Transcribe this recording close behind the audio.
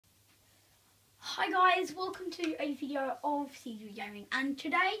Hi guys, welcome to a video of CG Gaming, and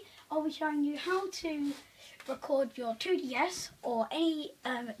today I'll be showing you how to record your 2DS or any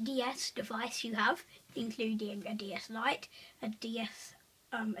DS device you have, including a DS Lite, a DSi,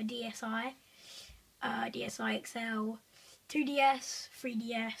 DSiXL, 2DS,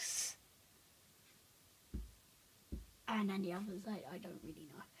 3DS, and any others I don't really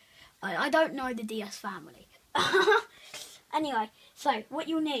know. I don't know the DS family. Anyway, so what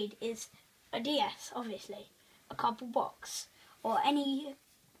you'll need is a DS, obviously, a cardboard box, or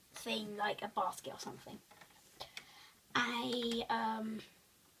anything like a basket or something.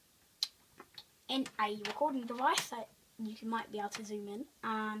 In a recording device that you might be able to zoom in,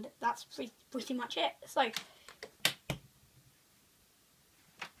 and that's pretty much it. So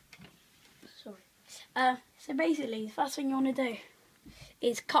basically, the first thing you want to do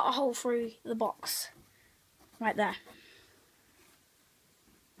is cut a hole through the box, right there.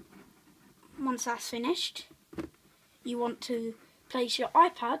 Once that's finished, you want to place your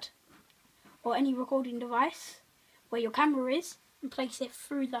iPad or any recording device where your camera is and place it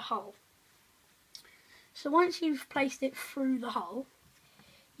through the hole. So once you've placed it through the hole,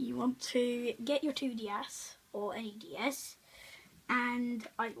 you want to get your 2DS or any DS, and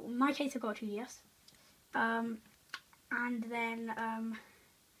in my case I've got a 2DS, and then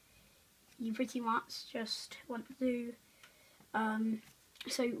you pretty much just want to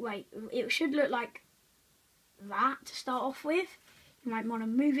it should look like that to start off with. You might want to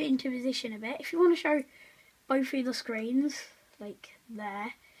move it into position a bit. If you want to show both of the screens, like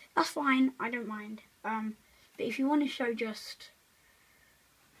there, that's fine, I don't mind. But if you want to show just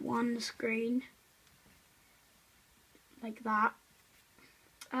one screen, like that,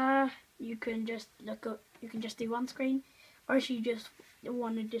 you can just do one screen, or if you just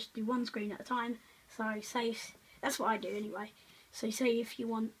want to just do one screen at a time. So say, that's what I do anyway. So say if you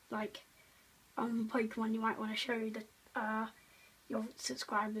want, like, Pokemon, you might want to show your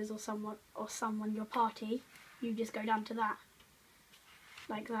subscribers or someone your party, you just go down to that,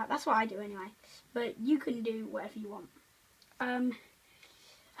 like that. That's what I do anyway, but you can do whatever you want. And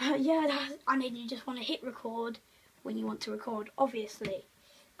then you just want to hit record when you want to record, obviously.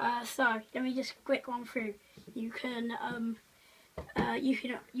 So let me just quick run through. You can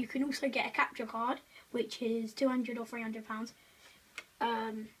also get a capture card, which is £200 or £300.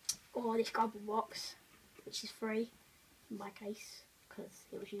 Or this cardboard box, which is free in my case because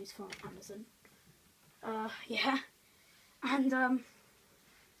it was used from Amazon. And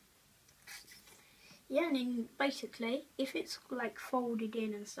then basically, if it's like folded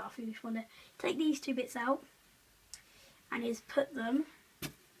in and stuff, you just want to take these two bits out and just put them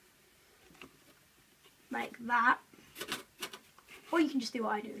like that, or you can just do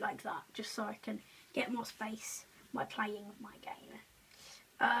what I do, like that, just so I can get more space by playing with my game.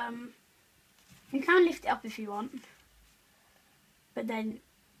 You can lift it up if you want, but then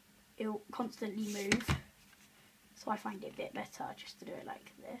it'll constantly move, so I find it a bit better just to do it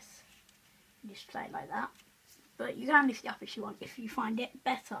like this. You just play it like that, but you can lift it up if you want, if you find it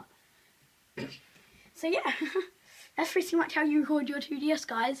better. So yeah, that's pretty much how you record your 2DS,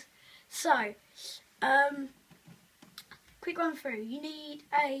 guys. So quick run through. You need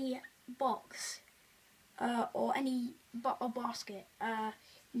a box or any basket.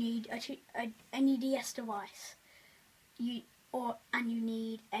 You need any DS device, and you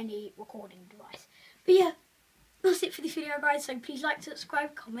need any recording device. But yeah, that's it for this video, guys. So please like,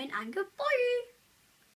 subscribe, comment, and goodbye.